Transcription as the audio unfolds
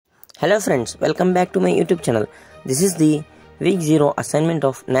Hello friends, welcome back to my YouTube channel. This is the week 0 assignment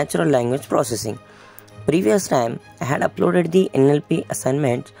of natural language processing. Previous time I had uploaded the NLP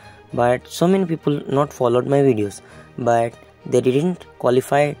assignments, but so many people not followed my videos, but they didn't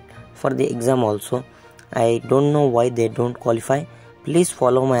qualify for the exam also. I don't know why they don't qualify. Please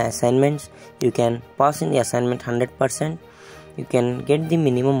follow my assignments. You can pass in the assignment 100%. You can get the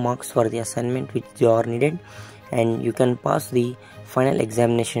minimum marks for the assignment which you are needed, and you can pass the final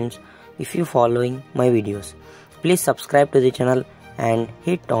examinations if you following my videos. Please subscribe to the channel and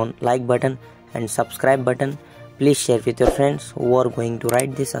hit on like button and subscribe button. Please share with your friends who are going to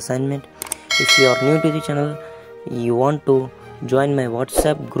write this assignment. If you are new to the channel, you want to join my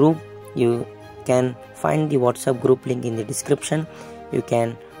WhatsApp group, you can find the WhatsApp group link in the description. You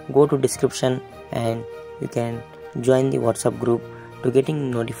can go to description and you can join the WhatsApp group to getting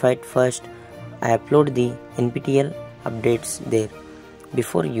notified first. I upload the NPTEL updates there.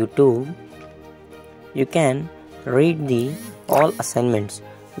 Before YouTube, you can read the all assignments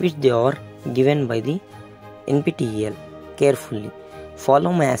which they are given by the NPTEL carefully.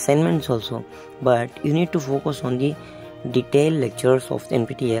 Follow my assignments also, but you need to focus on the detailed lectures of the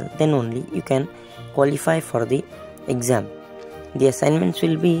NPTEL, then only you can qualify for the exam. The assignments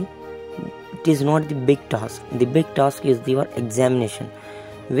will be, it is not the big task. The big task is your examination,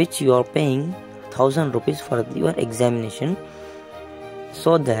 which you are paying 1000 rupees for your examination.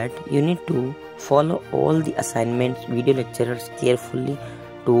 So that you need to follow all the assignments, video lecturers carefully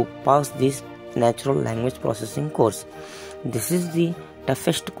to pass this natural language processing course. This is the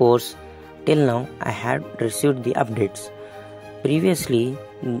toughest course till now. I had received the updates. Previously,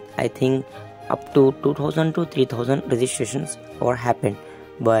 I think up to 2000 to 3000 registrations were happened,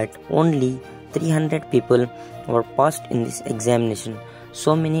 but only 300 people were passed in this examination.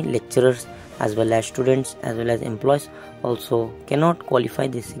 So many lecturers as well as students as well as employees also cannot qualify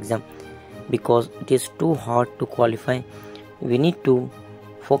this exam because it is too hard to qualify. We need to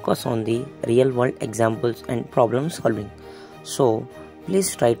focus on the real world examples and problem solving. So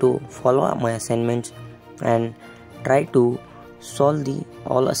please try to follow my assignments and try to solve the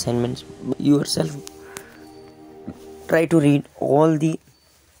all assignments yourself. Try to read all the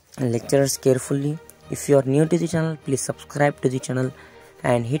lectures carefully. If you are new to the channel, please subscribe to the channel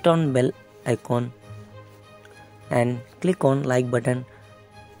and hit on bell icon and click on like button.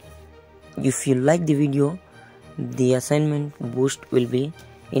 If you like the video, the assignment boost will be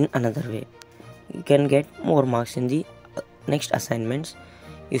in another way. You can get more marks in the next assignments.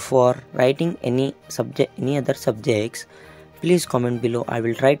 If you are writing any other subjects, please comment below. I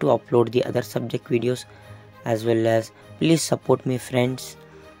will try to upload the other subject videos as well as please support me friends.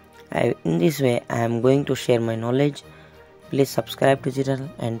 In this way I am going to share my knowledge. Please subscribe to the channel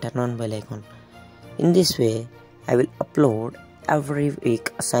and turn on bell icon. In this way, I will upload every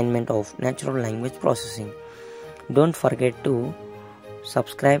week assignment of natural language processing. Don't forget to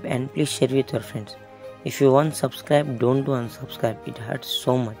subscribe and please share with your friends. If you want subscribe, don't do unsubscribe. It hurts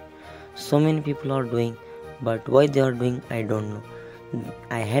so much. So many people are doing, but why they are doing, I don't know.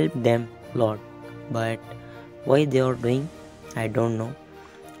 I help them a lot, but why they are doing, I don't know.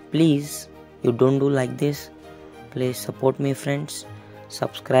 Please, you don't do like this. Please support me friends,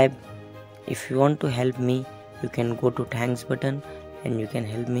 subscribe. If you want to help me, you can go to thanks button and you can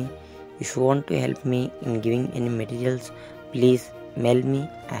help me. If you want to help me in giving any materials, please mail me.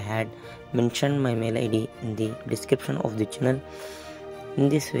 I had mentioned my mail ID in the description of the channel. In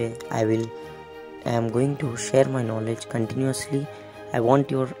this way, I am going to share my knowledge continuously. I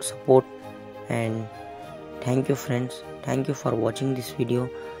want your support and thank you friends. Thank you for watching this video.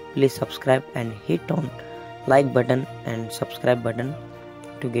 Please subscribe and hit on like button and subscribe button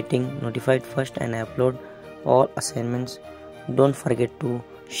to getting notified first, and I upload all assignments. Don't forget to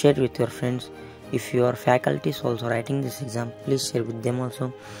share with your friends. If your faculty is also writing this exam, please share with them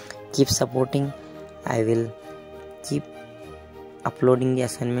also. Keep supporting. I will keep uploading the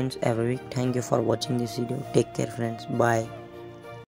assignments every week. Thank you for watching this video. Take care friends. Bye.